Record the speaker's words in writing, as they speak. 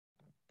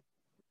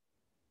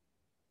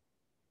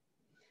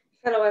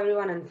Hello,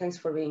 everyone, and thanks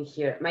for being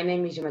here. My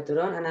name is Gemma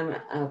Turon, and I'm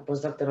a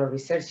postdoctoral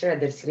researcher at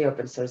the Ersilia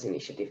Open Source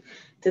Initiative.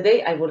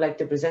 Today, I would like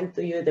to present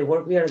to you the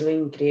work we are doing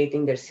in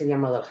creating the Ersilia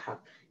Model Hub,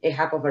 a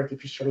hub of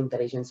artificial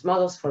intelligence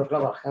models for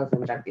global health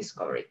and drug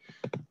discovery.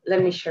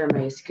 Let me share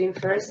my screen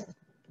first.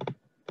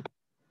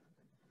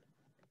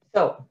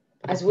 So,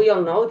 as we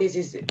all know, the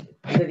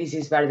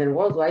disease burden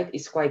worldwide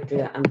is quite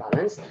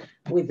unbalanced,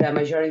 with the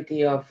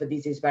majority of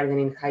disease burden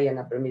in high and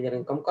upper middle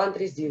income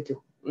countries due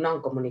to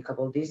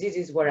non-communicable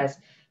diseases, whereas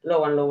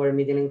low and lower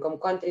middle income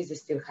countries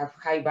still have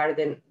high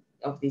burden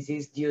of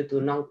disease due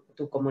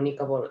to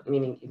communicable,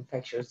 meaning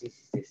infectious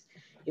diseases.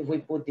 If we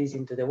put this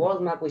into the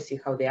world map, we see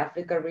how the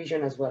Africa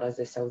region, as well as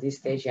the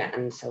Southeast Asia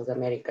and South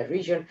America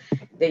region,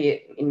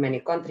 in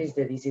many countries,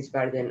 the disease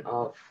burden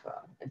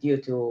due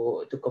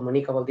to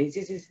communicable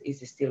diseases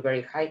is still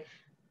very high,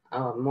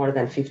 more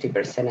than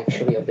 50%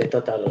 actually of the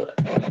total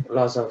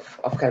loss of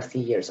healthy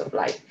years of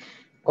life.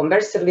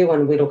 Conversely,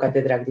 when we look at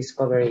the drug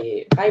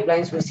discovery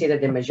pipelines, we see that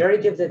the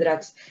majority of the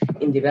drugs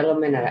in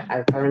development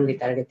are currently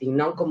targeting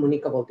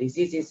non-communicable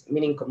diseases,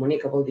 meaning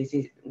communicable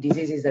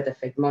diseases that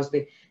affect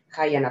mostly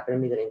high and upper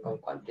middle income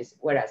countries,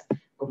 whereas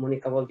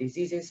communicable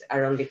diseases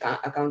are only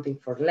accounting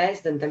for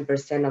less than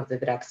 10% of the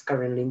drugs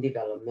currently in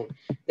development.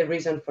 The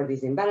reason for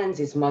this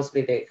imbalance is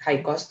mostly the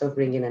high cost of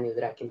bringing a new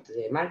drug into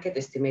the market,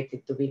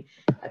 estimated to be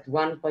at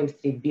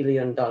 $1.3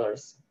 billion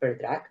per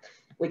drug,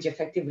 which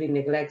effectively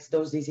neglects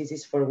those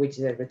diseases for which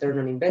the return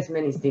on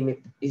investment is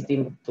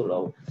deemed too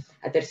low.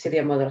 At the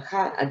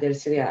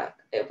Ersilia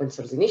Open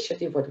Source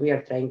Initiative, what we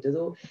are trying to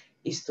do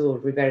is to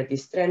revert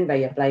this trend by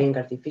applying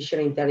artificial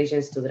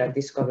intelligence to drug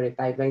discovery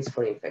pipelines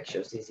for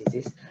infectious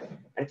diseases.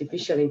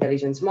 Artificial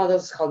intelligence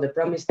models hold the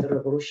promise to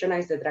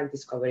revolutionize the drug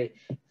discovery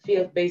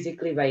field,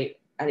 basically by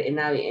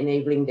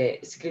enabling the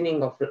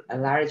screening of a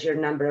larger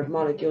number of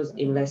molecules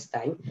in less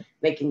time,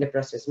 making the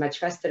process much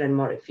faster and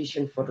more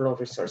efficient for low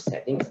resource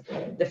settings.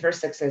 The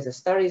first success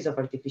stories of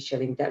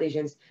artificial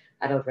intelligence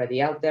are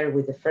already out there,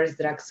 with the first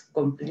drugs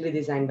completely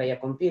designed by a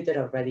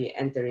computer already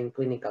entering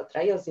clinical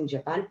trials in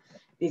Japan.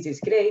 This is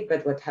great,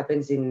 but what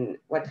happens in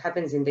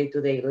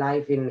day-to-day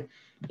life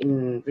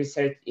in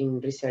research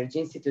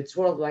institutes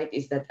worldwide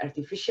is that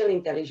artificial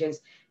intelligence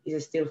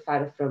is still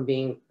far from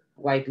being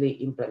widely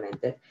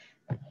implemented.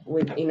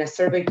 In a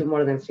survey to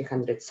more than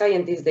 300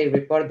 scientists, they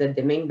report that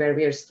the main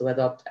barriers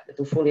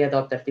to fully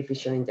adopt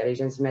artificial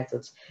intelligence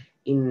methods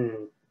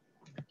in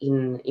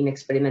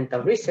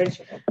experimental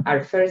research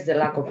are first the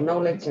lack of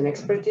knowledge and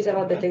expertise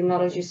about the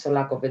technology, so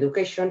lack of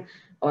education,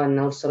 and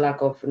also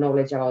lack of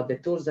knowledge about the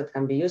tools that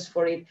can be used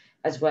for it,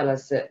 as well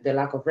as the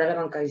lack of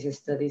relevant case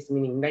studies,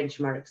 meaning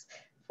benchmarks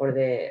for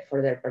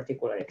their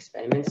particular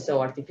experiments.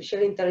 So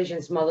artificial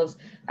intelligence models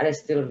are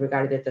still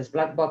regarded as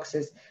black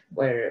boxes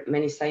where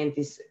many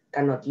scientists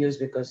cannot use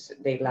because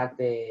they lack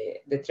the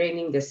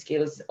training, the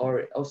skills,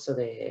 or also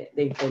the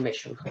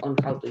information on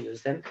how to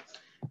use them.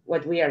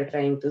 What we are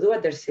trying to do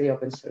at the Ersilia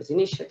Open Source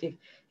Initiative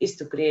is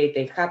to create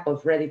a hub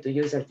of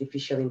ready-to-use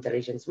artificial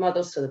intelligence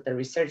models so that the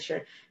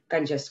researcher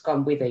can just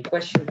come with a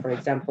question, for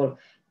example,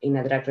 in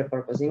a drug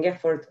repurposing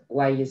effort,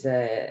 why is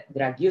a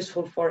drug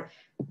useful for,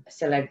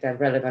 select a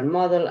relevant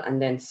model,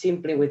 and then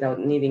simply, without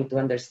needing to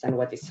understand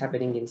what is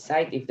happening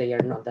inside, if they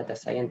are not data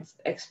science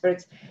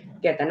experts,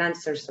 get an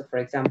answer. So for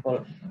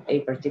example, a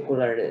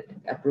particular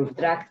approved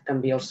drug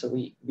can be also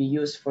be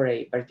used for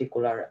a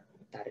particular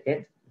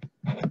target.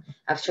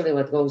 Actually,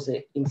 what goes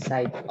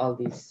inside all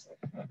this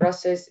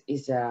process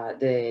is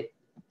the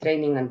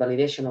training and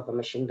validation of a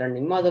machine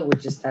learning model,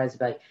 which starts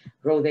by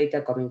raw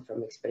data coming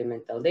from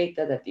experimental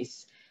data that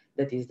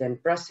is then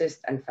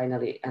processed and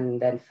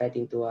then fed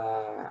into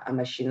a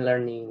machine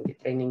learning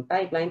training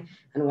pipeline.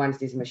 And once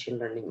this machine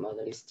learning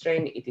model is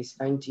trained, it is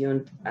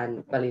fine-tuned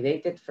and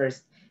validated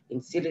first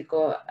in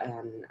silico,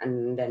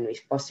 and then,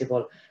 if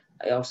possible,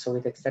 also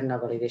with external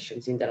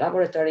validations in the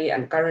laboratory.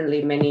 And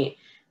currently,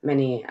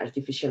 many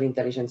artificial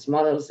intelligence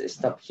models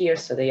stop here,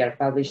 so they are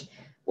published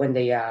when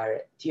they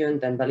are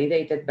tuned and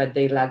validated, but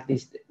they lack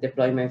this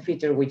deployment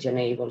feature, which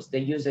enables the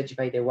usage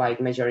by the wide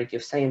majority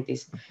of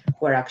scientists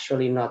who are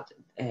actually not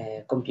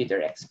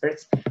computer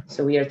experts.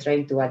 So we are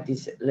trying to add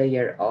this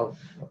layer of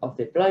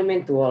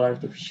deployment to all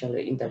artificial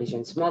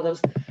intelligence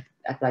models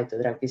applied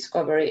to drug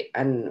discovery.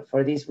 And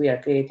for this, we are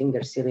creating the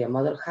Ersilia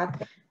Model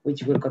Hub,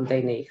 which will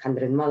contain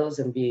 100 models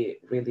and be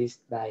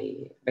released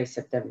by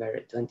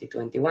September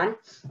 2021,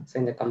 so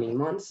in the coming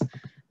months.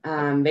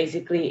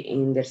 Basically,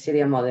 in the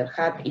Ersilia Model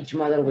Hub, each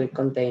model will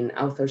contain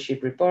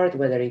authorship report,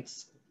 whether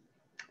it's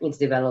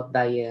developed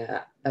by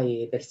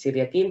the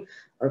Ersilia team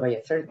or by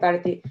a third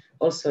party.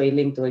 Also a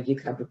link to a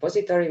GitHub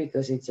repository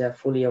because it's a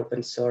fully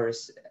open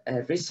source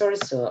resource,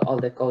 so all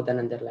the code and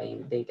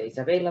underlying data is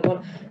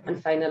available.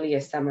 And finally,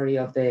 a summary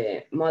of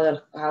the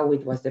model, how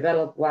it was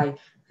developed, why,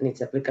 and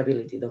its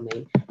applicability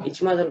domain.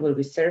 Each model will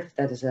be served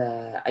as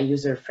a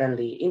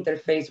user-friendly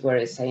interface where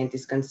a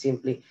scientist can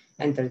simply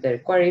enter their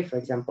query, for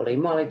example, a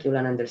molecule,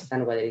 and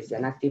understand whether it's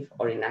an active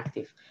or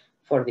inactive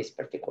for this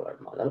particular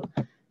model.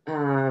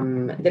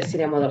 The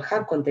Ersilia Model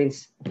Hub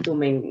contains two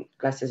main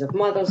classes of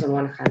models. On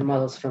one hand,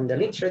 models from the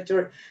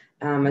literature,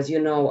 As you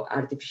know,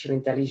 artificial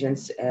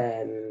intelligence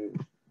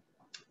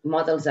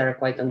models are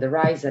quite on the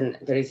rise, and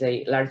there is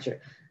a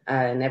larger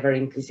an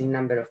ever-increasing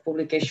number of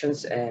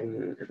publications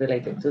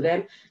related to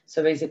them.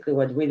 So basically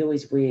what we do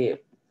is we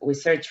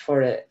search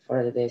for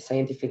the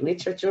scientific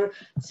literature,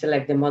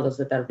 select the models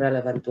that are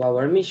relevant to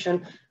our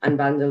mission, and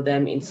bundle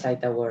them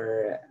inside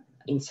the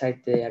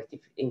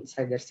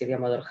Ersilia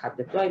Model Hub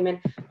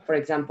deployment. For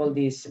example,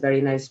 this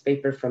very nice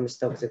paper from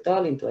Stokes et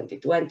al. In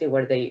 2020,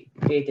 where they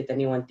created a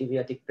new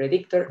antibiotic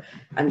predictor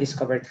and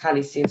discovered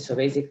halicin. So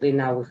basically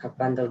now we have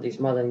bundled this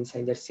model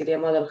inside the Ersilia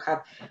Model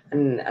Hub,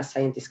 and a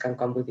scientist can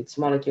come with its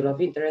molecule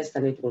of interest,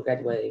 and it will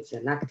get whether it's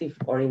an active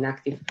or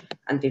inactive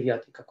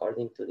antibiotic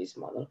according to this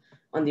model.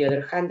 On the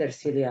other hand, the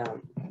Ersilia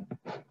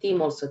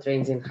team also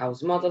trains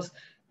in-house models.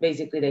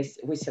 Basically,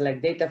 we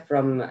select data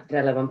from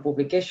relevant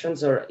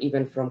publications or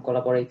even from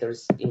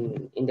collaborators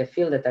in the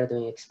field that are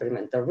doing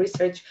experimental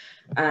research.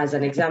 As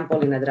an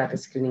example, in a drug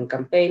screening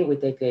campaign, we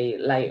take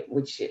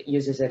which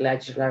uses a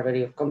large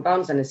library of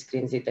compounds and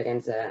screens it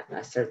against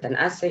a certain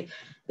assay.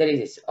 There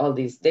is all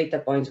these data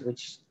points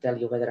which tell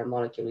you whether a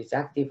molecule is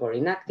active or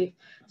inactive.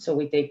 So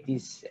we take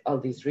all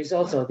these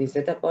results, all these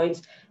data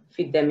points,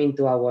 feed them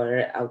into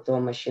our auto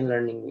machine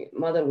learning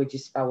model, which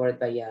is powered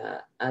by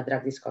a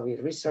drug discovery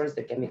resource,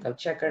 the chemical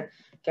checker.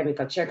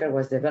 Chemical checker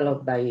was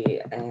developed by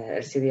the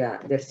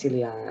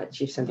Ersilia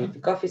Chief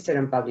Scientific Officer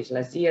and published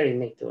last year in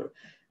Nature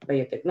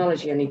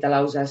Biotechnology, and it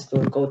allows us to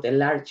encode a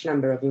large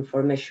number of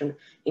information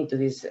into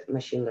these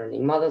machine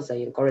learning models. I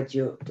encourage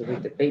you to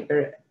read the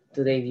paper.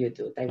 Today, due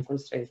to time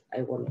constraints,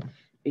 I won't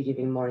be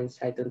giving more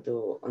insight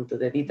onto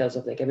the details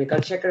of the chemical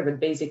checker, but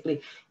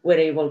basically we're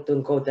able to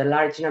encode a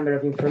large number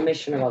of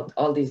information about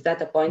all these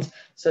data points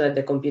so that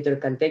the computer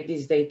can take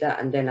this data,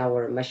 and then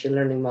our machine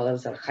learning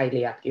models are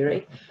highly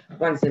accurate.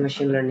 Once the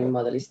machine learning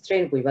model is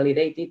trained, we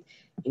validate it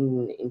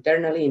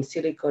internally in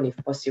Silicon, if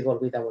possible,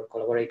 with our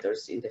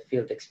collaborators in the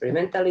field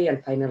experimentally,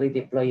 and finally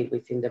deploy it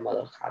within the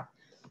model hub.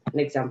 An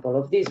example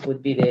of this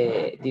would be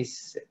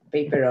this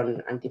paper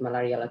on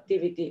antimalarial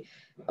activity,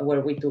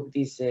 where we took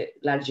this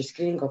large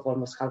screening of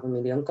almost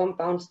 500,000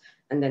 compounds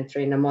and then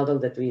train a model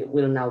that we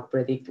will now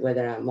predict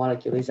whether a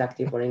molecule is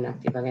active or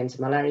inactive against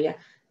malaria,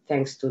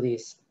 thanks to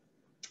this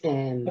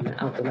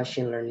auto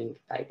machine learning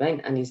pipeline,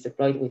 and is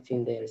deployed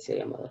within the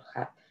Ersilia Model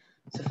Hub.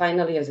 So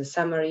finally, as a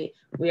summary,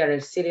 we are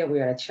Ersilia.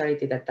 We are a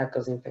charity that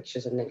tackles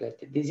infectious and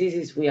neglected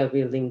diseases. We are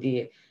building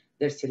the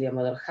Ersilia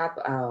Model Hub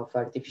of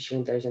artificial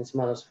intelligence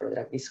models for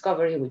drug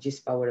discovery, which is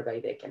powered by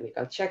the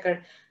chemical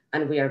checker.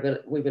 And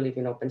we believe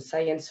in open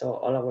science, so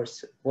all our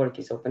work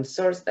is open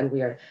sourced, and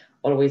we are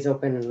always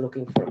open and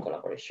looking for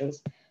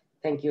collaborations.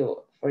 Thank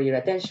you for your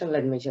attention.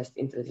 Let me just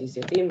introduce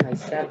the team.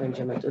 Myself, I'm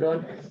Gemma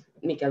Turon.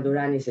 Miquel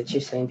Duran is the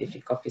Chief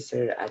Scientific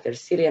Officer at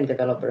Ersilia and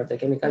developer of the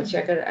chemical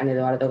checker, and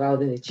Eduardo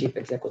Gaude, the Chief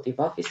Executive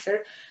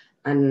Officer.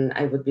 And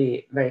I would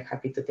be very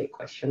happy to take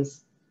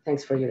questions.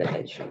 Thanks for your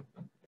attention.